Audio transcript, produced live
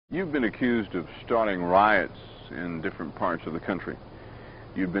You've been accused of starting riots in different parts of the country.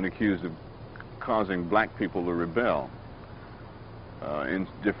 You've been accused of causing black people to rebel in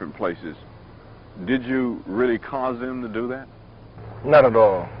different places. Did you really cause them to do that? Not at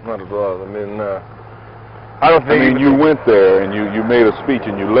all. Not at all. I mean, I don't think... I mean, you went there and you made a speech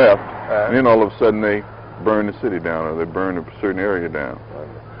and you left, and then all of a sudden they burned the city down, or they burned a certain area down.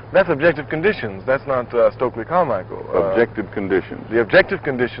 That's objective conditions. That's not Stokely Carmichael. Objective conditions. The objective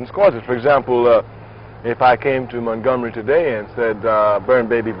conditions cause it. For example, if I came to Montgomery today and said, burn,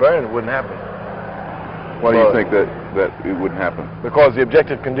 baby, burn, it wouldn't happen. Why do you think that it wouldn't happen? Because the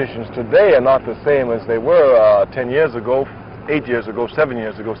objective conditions today are not the same as they were 10 years ago, 8 years ago, 7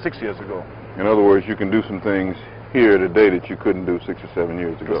 years ago, 6 years ago. In other words, you can do some things here today that you couldn't do 6 or 7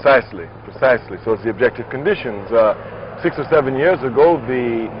 years ago. Precisely, precisely. So it's the objective conditions. 6 or 7 years ago,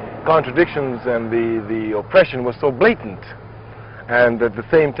 the contradictions and the oppression was so blatant. And at the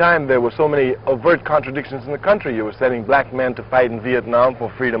same time, there were so many overt contradictions in the country. You were sending black men to fight in Vietnam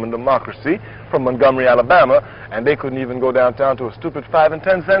for freedom and democracy from Montgomery, Alabama, and they couldn't even go downtown to a stupid 5 and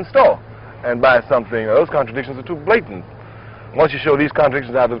 10 cent store and buy something. Those contradictions are too blatant. Once you show these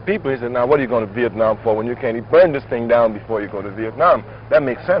contradictions out to the people, he said, now what are you going to Vietnam for when you can't burn this thing down before you go to Vietnam? That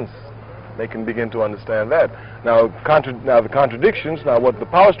makes sense. They can begin to understand that. Now, the contradictions, now what the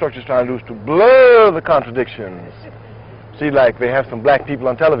power structure is trying to do is to blur the contradictions. See, like they have some black people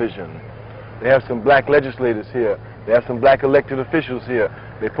on television. They have some black legislators here. They have some black elected officials here.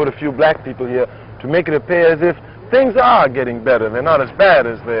 They put a few black people here to make it appear as if things are getting better. They're not as bad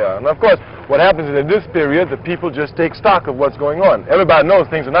as they are. And of course, what happens is in this period, the people just take stock of what's going on. Everybody knows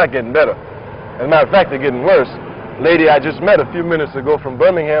things are not getting better. As a matter of fact, they're getting worse. A lady I just met a few minutes ago from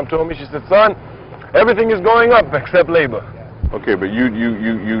Birmingham told me, she said, son, everything is going up except labor. Okay, but you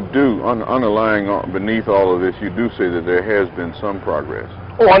do, underlying beneath all of this, you do say that there has been some progress.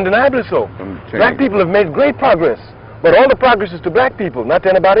 Oh, undeniably so. Black people have made great progress. But all the progress is to black people, not to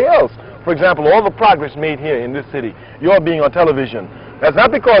anybody else. For example, all the progress made here in this city, you're being on television. That's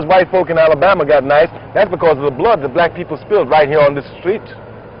not because white folk in Alabama got nice. That's because of the blood that black people spilled right here on this street.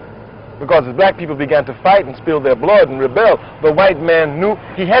 Because as black people began to fight and spill their blood and rebel, the white man knew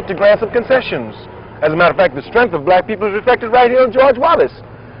he had to grant some concessions. As a matter of fact, the strength of black people is reflected right here on George Wallace.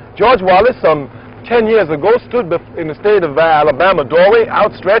 George Wallace, some 10 years ago, stood in the state of Alabama doorway,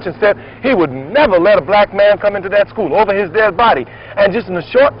 outstretched, and said he would never let a black man come into that school over his dead body. And just in a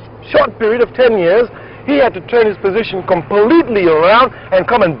short period of 10 years, he had to turn his position completely around and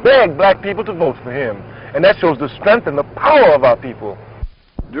come and beg black people to vote for him. And that shows the strength and the power of our people.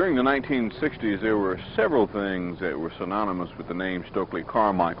 During the 1960s, there were several things that were synonymous with the name Stokely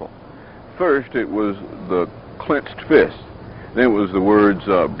Carmichael. First, it was the clenched fist. Then it was the words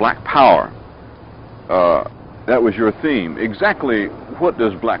black power. That was your theme. Exactly what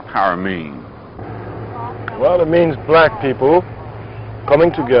does black power mean? Well, it means black people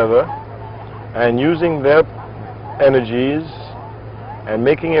coming together and using their energies and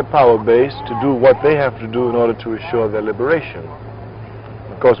making a power base to do what they have to do in order to assure their liberation.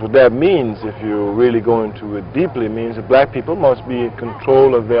 Of course, what that means, if you really go into it deeply, means that black people must be in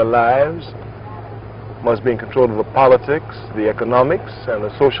control of their lives, must be in control of the politics, the economics, and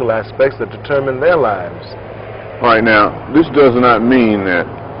the social aspects that determine their lives. All right, now, this does not mean that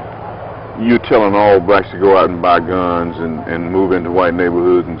you're telling all blacks to go out and buy guns and move into white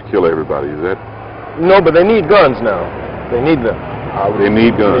neighborhoods and kill everybody, is that? No, but they need guns now. They need them. They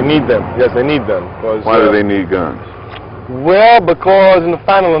need guns? They need them. Yes, they need them. Why do they need guns? Well, because in the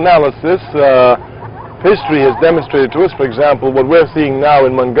final analysis, history has demonstrated to us, for example, what we're seeing now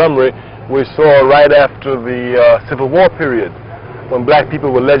in Montgomery, we saw right after the Civil War period, when black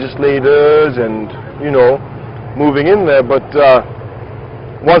people were legislators and, you know, moving in there. But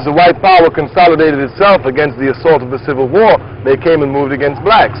once the white power consolidated itself against the assault of the Civil War, they came and moved against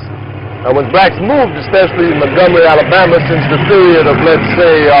blacks. And when blacks moved, especially in Montgomery, Alabama, since the period of, let's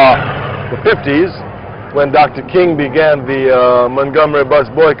say, the 50s, when Dr. King began the Montgomery bus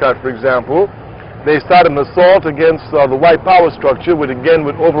boycott, for example, they started an assault against the white power structure, which again,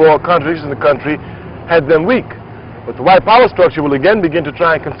 with overall contradictions in the country, had them weak. But the white power structure will again begin to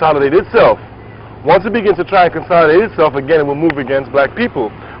try and consolidate itself. Once it begins to try and consolidate itself, again, it will move against black people.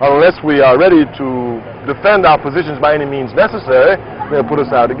 Unless we are ready to defend our positions by any means necessary, they'll put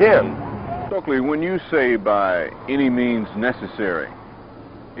us out again. Stokely, when you say by any means necessary,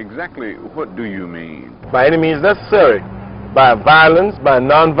 exactly what do you mean? By any means necessary. By violence, by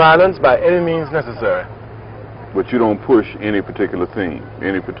non-violence, by any means necessary. But you don't push any particular theme,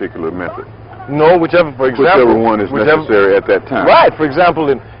 any particular method? No, whichever, for example... Whichever one is necessary at that time. Right. For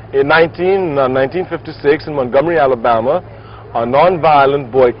example, in 1956 in Montgomery, Alabama, a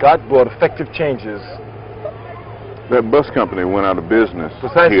nonviolent boycott brought effective changes. That bus company went out of business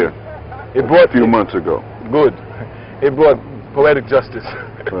Precisely. here It brought a few months ago. Good. It brought poetic justice.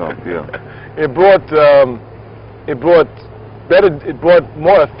 Well, yeah. It brought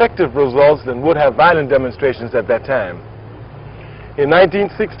more effective results than would have violent demonstrations at that time. In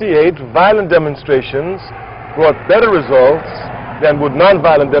 1968, violent demonstrations brought better results than would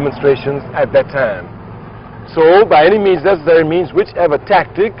nonviolent demonstrations at that time. So, by any means necessary means, whichever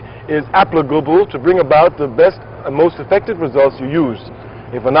tactic is applicable to bring about the best and most effective results, you use.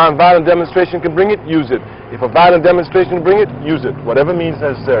 If a nonviolent demonstration can bring it, use it. If a violent demonstration can bring it, use it. Whatever means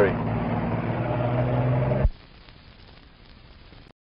necessary.